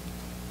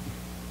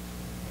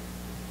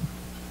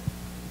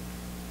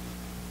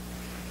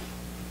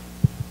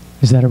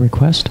 Is that a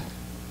request?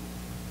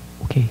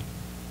 Okay.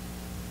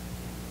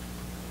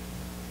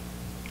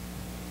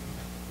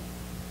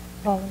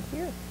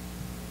 Volunteer.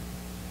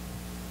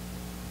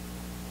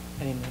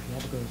 I didn't know if you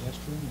had to go to the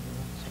restroom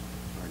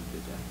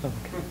or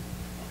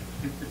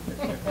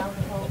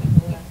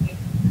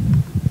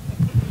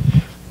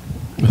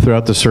okay.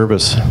 Throughout the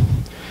service,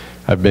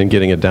 I've been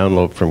getting a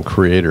download from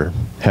Creator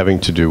having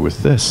to do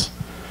with this.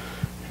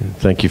 And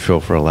thank you, Phil,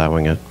 for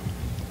allowing it.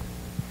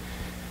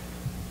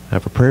 I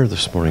have a prayer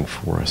this morning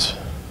for us.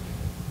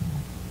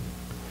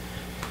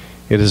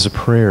 It is a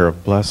prayer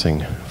of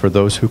blessing for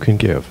those who can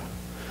give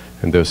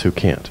and those who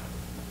can't.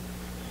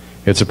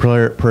 It's a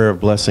prayer of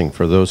blessing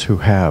for those who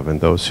have and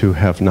those who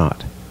have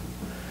not.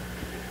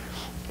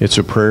 It's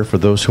a prayer for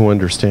those who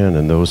understand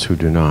and those who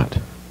do not.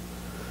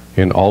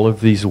 In all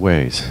of these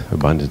ways,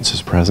 abundance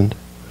is present.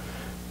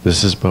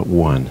 This is but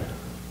one.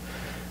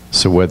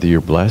 So whether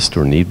you're blessed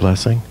or need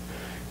blessing,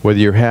 whether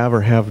you have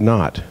or have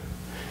not,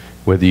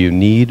 whether you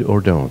need or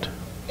don't,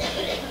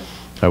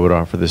 I would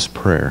offer this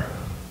prayer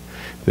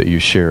that you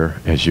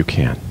share as you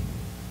can.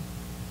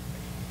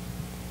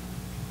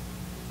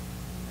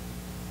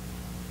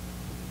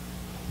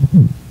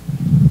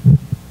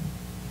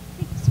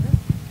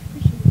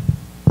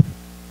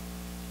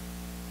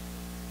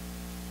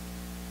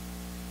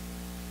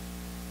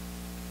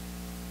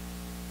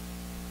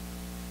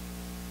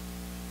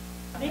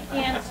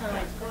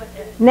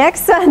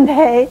 Next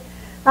Sunday,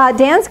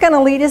 Dan's going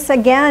to lead us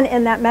again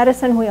in that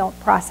medicine wheel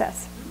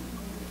process.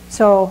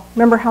 So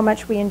remember how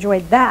much we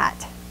enjoyed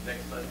that.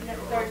 Next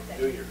Thursday.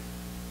 New Year's.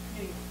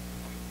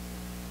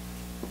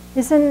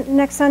 Isn't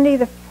next Sunday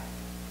the...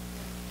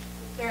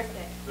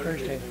 Thursday.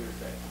 Thursday.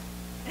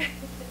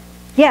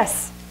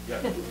 Yes.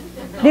 Yes.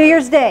 New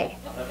Year's Day.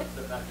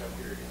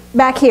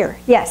 Back here,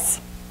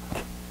 yes.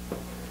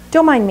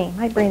 Don't mind me.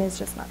 My brain is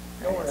just not...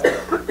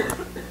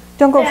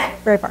 Don't go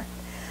very far.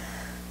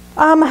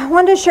 I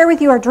wanted to share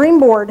with you our dream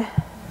board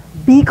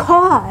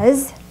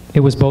because... It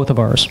was both of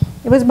ours.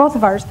 It was both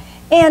of ours.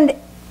 And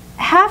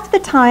half the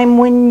time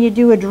when you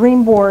do a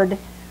dream board,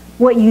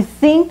 what you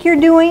think you're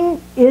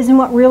doing isn't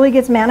what really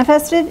gets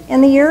manifested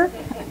in the year.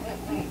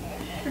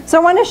 So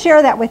I want to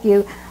share that with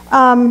you.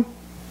 I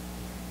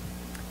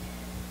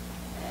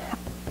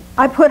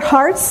put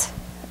hearts.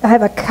 I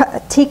have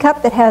a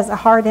teacup that has a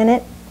heart in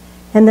it,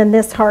 and then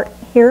this heart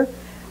here.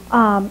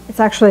 It's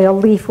actually a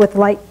leaf with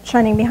light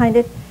shining behind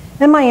it.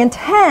 And my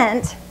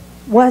intent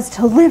was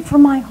to live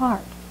from my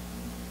heart.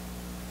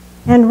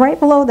 And right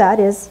below that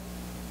is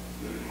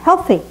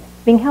healthy,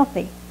 being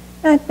healthy.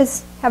 And I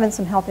was having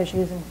some health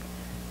issues and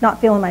not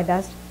feeling my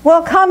best.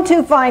 Well, come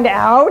to find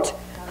out,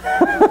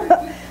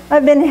 I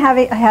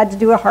had to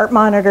do a heart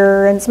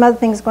monitor and some other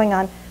things going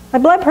on. My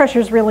blood pressure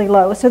is really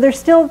low, so they're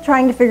still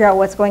trying to figure out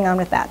what's going on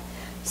with that.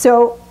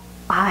 So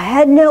I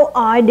had no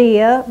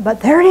idea, but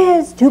there it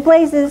is, 2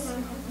 places,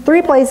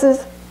 3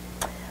 places.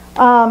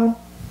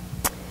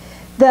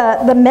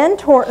 The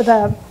mentor,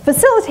 the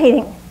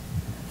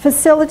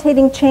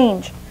facilitating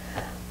change.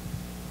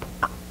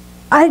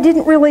 I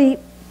didn't really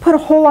put a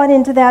whole lot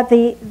into that.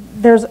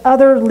 There's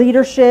other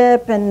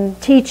leadership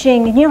and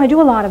teaching, and I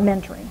do a lot of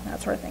mentoring, that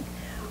sort of thing.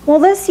 Well,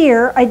 this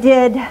year I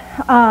did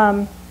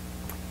a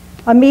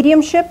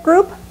mediumship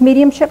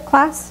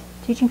class,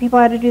 teaching people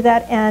how to do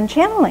that, and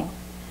channeling.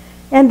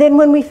 And then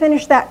when we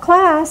finished that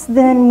class,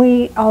 then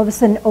we all of a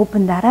sudden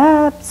opened that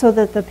up so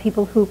that the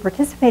people who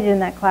participated in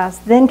that class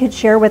then could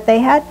share what they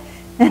had.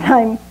 And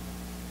I'm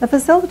the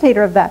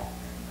facilitator of that.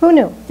 Who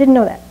knew? Didn't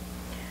know that.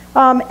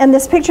 And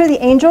this picture of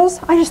the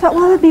angels, I just thought,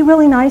 well, it'd be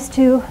really nice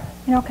to,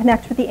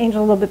 connect with the angel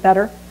a little bit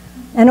better.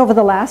 And over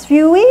the last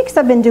few weeks,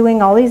 I've been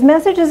doing all these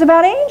messages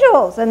about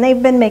angels, and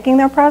they've been making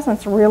their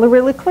presence really,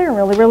 really clear,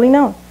 really, really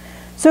known.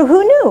 So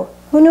who knew?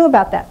 Who knew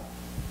about that?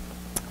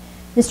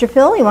 Mr.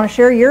 Phil, you want to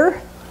share your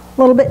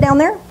little bit down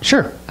there?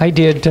 Sure. I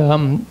did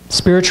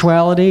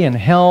spirituality and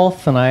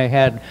health, and I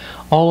had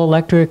all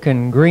electric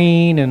and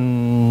green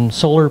and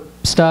solar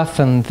stuff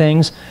and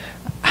things.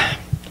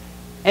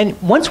 And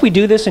once we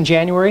do this in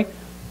January,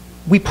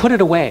 we put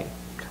it away.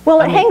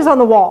 Well, it hangs on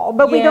the wall,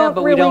 but we don't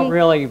really... we don't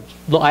really,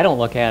 I don't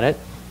look at it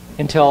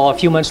until a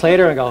few months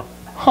later and go,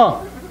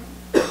 huh,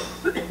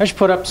 I should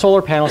put up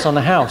solar panels on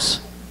the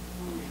house.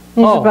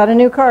 You should buy a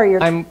new car.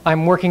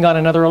 I'm working on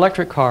another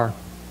electric car.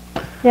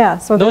 Yeah,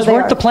 so those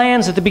weren't the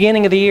plans at the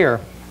beginning of the year.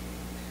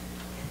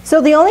 So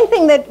the only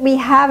thing that we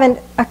haven't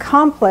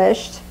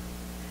accomplished,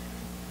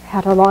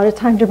 had a lot of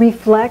time to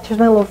reflect. Here's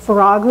my little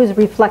frog who's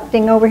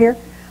reflecting over here.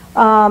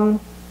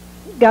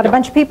 Got a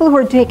bunch of people who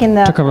are taking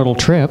the... Took a little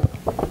trip.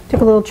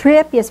 Took a little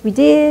trip, yes we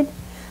did.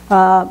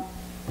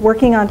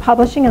 Working on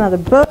publishing another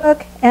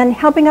book and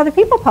helping other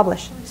people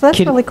publish. So that's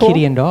really cool.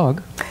 Kitty and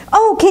dog.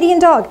 Oh, Kitty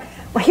and dog.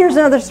 Well, here's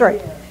another story.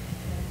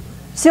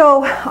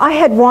 So I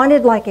had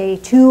wanted like a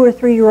 2 or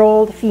 3 year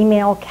old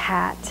female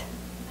cat.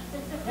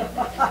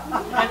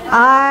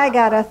 I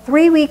got a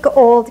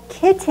 3-week-old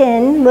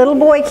kitten, little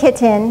boy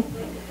kitten,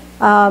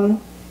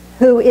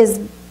 who is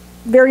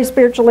very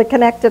spiritually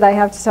connected, I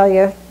have to tell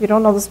you. If you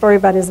don't know the story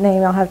about his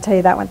name, I'll have to tell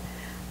you that one.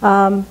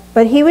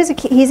 But he's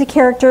a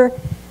character.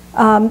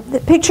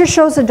 The picture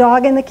shows a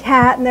dog and the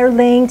cat, and they're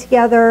laying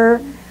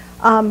together.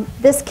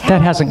 This cat...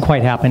 That hasn't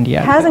quite happened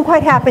yet. Hasn't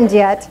quite happened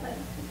yet.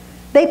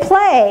 They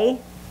play,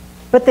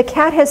 but the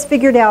cat has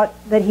figured out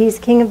that he's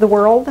king of the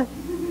world.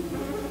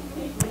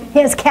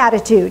 His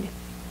catitude.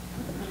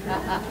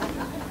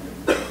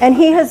 And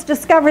he has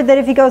discovered that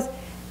if he goes,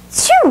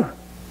 shoo,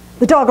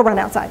 the dog will run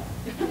outside.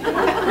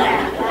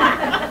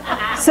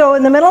 So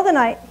in the middle of the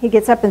night, he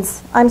gets up and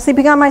I'm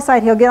sleeping on my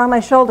side. He'll get on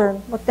my shoulder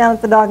and look down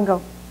at the dog and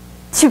go,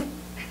 shoo,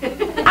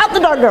 out the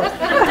dog goes.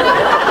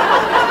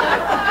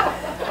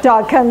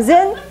 Dog comes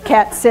in,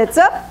 cat sits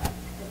up,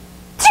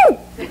 shoo,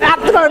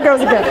 out the dog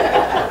goes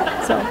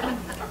again.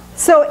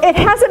 So it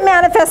hasn't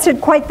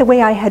manifested quite the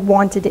way I had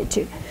wanted it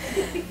to.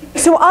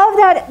 So of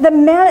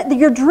that,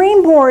 your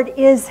dream board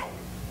is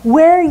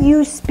where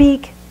you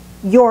speak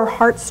your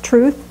heart's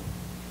truth,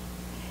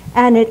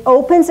 and it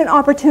opens an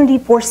opportunity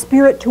for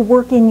spirit to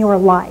work in your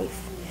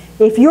life.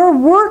 If you're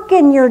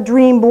working your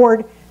dream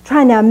board,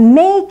 trying to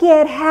make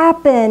it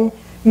happen,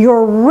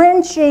 you're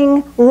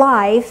wrenching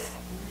life,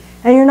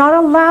 and you're not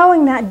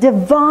allowing that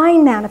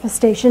divine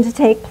manifestation to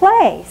take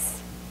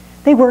place.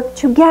 They work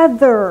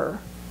together.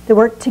 They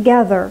work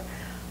together.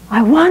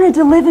 I wanted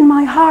to live in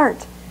my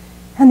heart.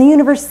 And the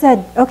universe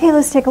said, okay,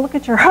 let's take a look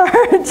at your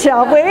heart,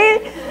 shall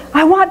we?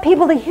 I want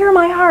people to hear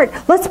my heart.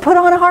 Let's put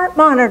on a heart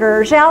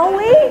monitor, shall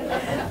we?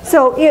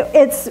 So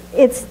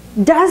it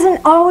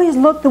doesn't always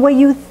look the way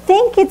you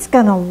think it's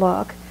going to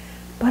look,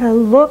 but it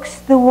looks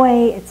the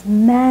way it's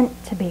meant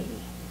to be.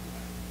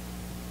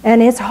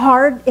 And it's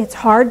hard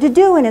to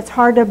do, and it's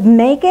hard to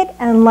make it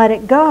and let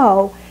it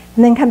go,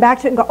 and then come back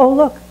to it and go, oh,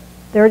 look,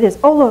 there it is.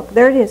 Oh, look,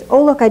 there it is.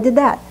 Oh, look, I did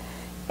that.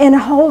 In a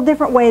whole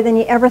different way than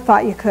you ever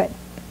thought you could.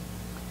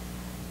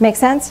 Make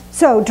sense?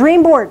 So,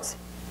 dream boards.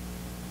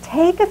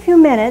 Take a few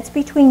minutes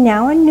between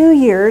now and New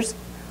Year's.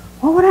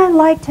 What would I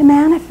like to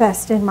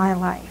manifest in my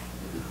life?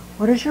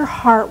 What does your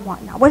heart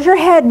want now? What does your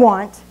head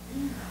want?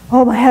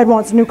 Oh, my head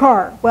wants a new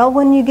car. Well,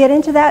 when you get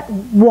into that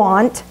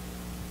want,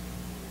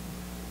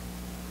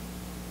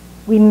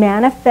 we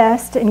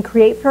manifest and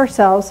create for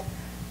ourselves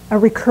a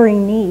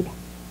recurring need.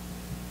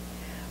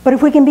 But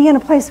if we can be in a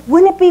place,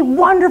 wouldn't it be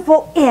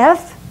wonderful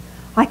if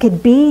I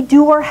could be,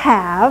 do, or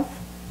have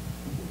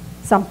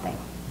something?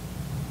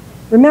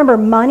 Remember,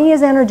 money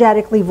is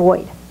energetically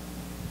void.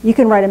 You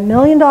can write $1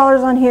 million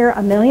on here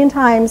 1,000,000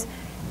 times,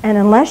 and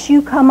unless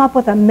you come up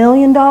with $1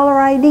 million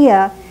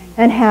idea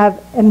and have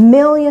 $1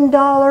 million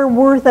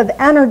worth of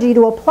energy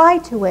to apply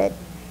to it,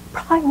 it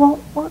probably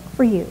won't work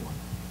for you.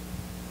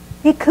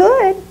 It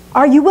could.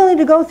 Are you willing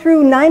to go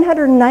through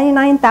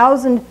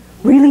 999,000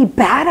 really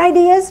bad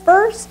ideas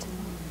first?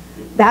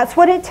 That's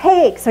what it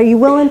takes. Are you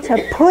willing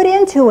to put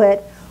into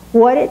it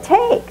what it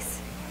takes?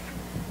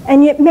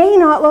 And it may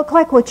not look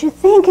like what you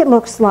think it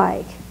looks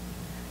like.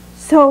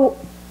 So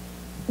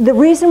the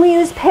reason we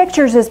use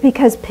pictures is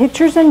because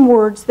pictures and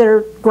words that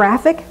are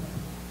graphic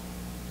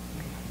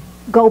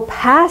go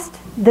past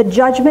the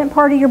judgment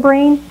part of your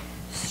brain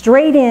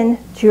straight in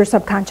to your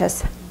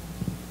subconscious.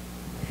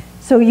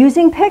 So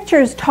using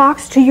pictures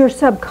talks to your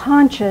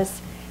subconscious,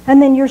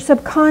 and then your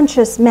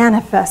subconscious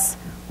manifests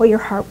what your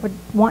heart would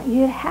want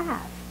you to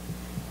have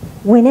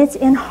when it's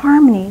in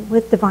harmony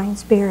with Divine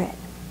Spirit.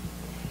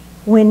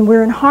 When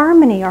we're in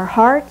harmony, our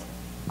heart,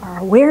 our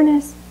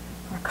awareness,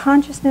 our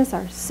consciousness,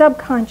 our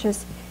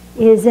subconscious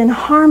is in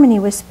harmony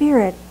with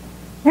Spirit.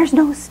 There's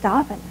no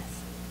stopping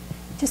us.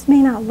 It just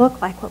may not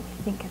look like what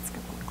we think it's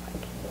going to look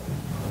like. Do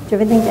you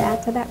have anything to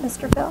add to that,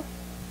 Mr. Phil?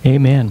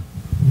 Amen.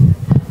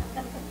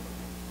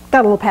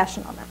 Got a little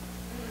passion on that.